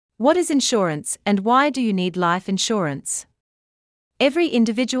What is insurance and why do you need life insurance? Every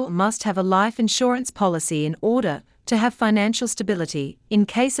individual must have a life insurance policy in order to have financial stability in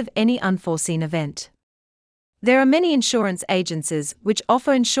case of any unforeseen event. There are many insurance agencies which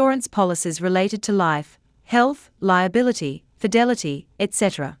offer insurance policies related to life, health, liability, fidelity,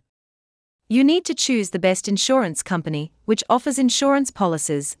 etc. You need to choose the best insurance company which offers insurance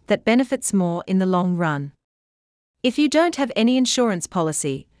policies that benefits more in the long run. If you don't have any insurance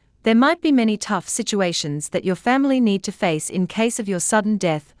policy, there might be many tough situations that your family need to face in case of your sudden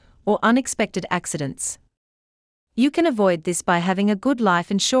death or unexpected accidents. You can avoid this by having a good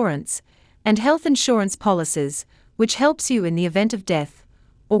life insurance and health insurance policies, which helps you in the event of death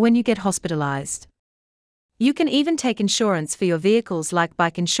or when you get hospitalized. You can even take insurance for your vehicles like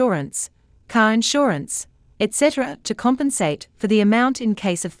bike insurance, car insurance, etc. to compensate for the amount in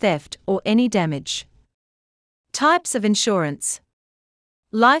case of theft or any damage. Types of insurance.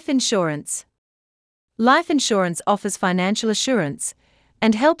 Life insurance. Life insurance offers financial assurance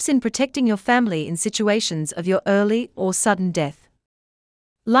and helps in protecting your family in situations of your early or sudden death.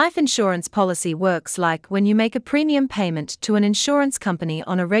 Life insurance policy works like when you make a premium payment to an insurance company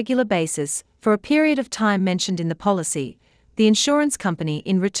on a regular basis for a period of time mentioned in the policy. The insurance company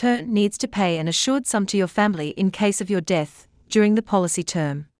in return needs to pay an assured sum to your family in case of your death during the policy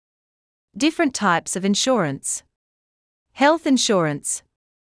term. Different types of insurance. Health insurance.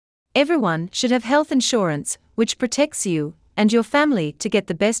 Everyone should have health insurance, which protects you and your family to get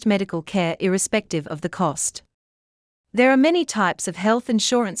the best medical care irrespective of the cost. There are many types of health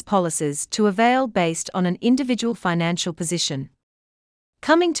insurance policies to avail based on an individual financial position.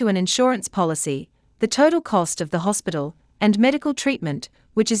 Coming to an insurance policy, the total cost of the hospital and medical treatment,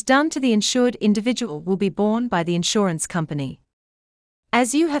 which is done to the insured individual, will be borne by the insurance company.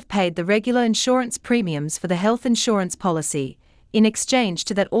 As you have paid the regular insurance premiums for the health insurance policy, in exchange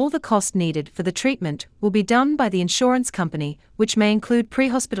to that all the cost needed for the treatment will be done by the insurance company, which may include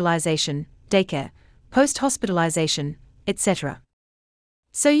pre-hospitalization, daycare, post-hospitalization, etc.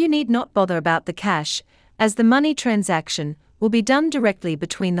 So you need not bother about the cash, as the money transaction will be done directly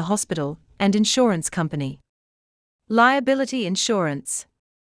between the hospital and insurance company. Liability insurance.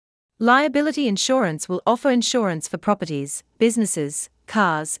 Liability insurance will offer insurance for properties, businesses,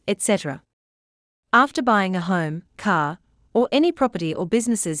 cars, etc. After buying a home, car, or any property or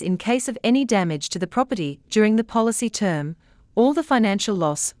businesses, in case of any damage to the property during the policy term, all the financial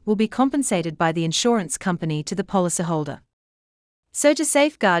loss will be compensated by the insurance company to the policyholder. So to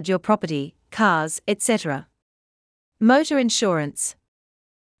safeguard your property, cars, etc. Motor insurance.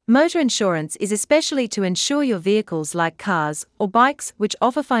 Motor insurance is especially to insure your vehicles like cars or bikes, which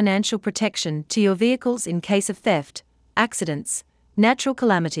offer financial protection to your vehicles in case of theft, accidents, natural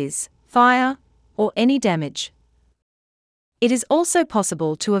calamities, fire, or any damage. It is also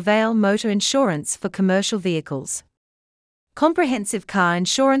possible to avail motor insurance for commercial vehicles. Comprehensive car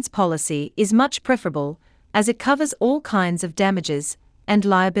insurance policy is much preferable, as it covers all kinds of damages and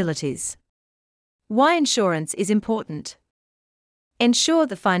liabilities. Why insurance is important? Ensure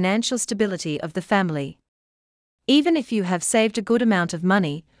the financial stability of the family. Even if you have saved a good amount of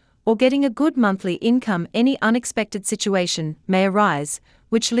money, or getting a good monthly income, any unexpected situation may arise,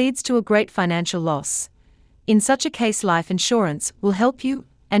 which leads to a great financial loss. In such a case, life insurance will help you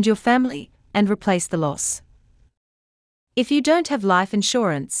and your family and replace the loss. If you don't have life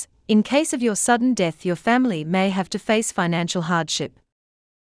insurance, in case of your sudden death, your family may have to face financial hardship.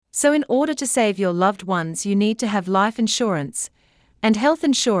 So in order to save your loved ones, you need to have life insurance and health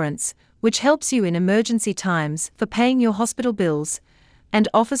insurance, which helps you in emergency times for paying your hospital bills and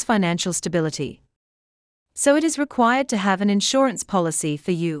offers financial stability. So it is required to have an insurance policy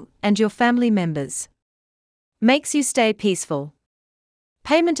for you and your family members. Makes you stay peaceful.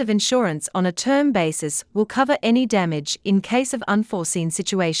 Payment of insurance on a term basis will cover any damage in case of unforeseen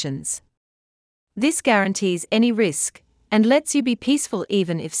situations. This guarantees any risk and lets you be peaceful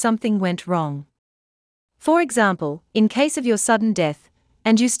even if something went wrong. For example, in case of your sudden death,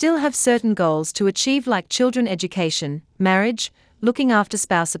 and you still have certain goals to achieve like children education, marriage, looking after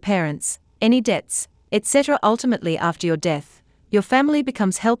spouse or parents, any debts, etc. Ultimately, after your death, your family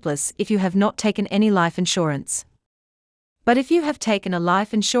becomes helpless if you have not taken any life insurance. But if you have taken a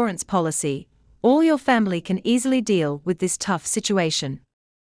life insurance policy, all your family can easily deal with this tough situation.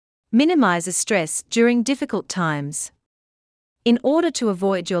 Minimizes stress during difficult times. In order to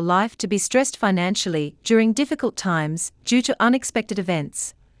avoid your life to be stressed financially during difficult times due to unexpected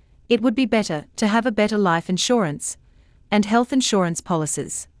events, it would be better to have a better life insurance and health insurance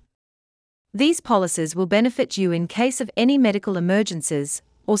policies. These policies will benefit you in case of any medical emergencies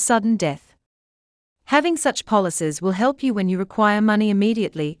or sudden death. Having such policies will help you when you require money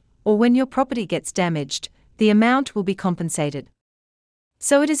immediately or when your property gets damaged, the amount will be compensated.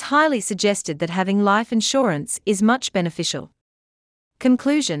 So it is highly suggested that having life insurance is much beneficial.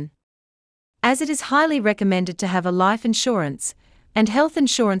 Conclusion. As it is highly recommended to have a life insurance and health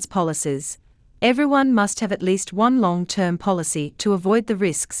insurance policies, everyone must have at least one long-term policy to avoid the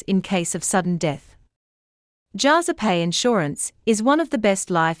risks in case of sudden death. Jaza Pay Insurance is one of the best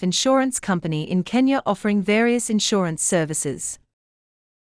life insurance company in Kenya, offering various insurance services.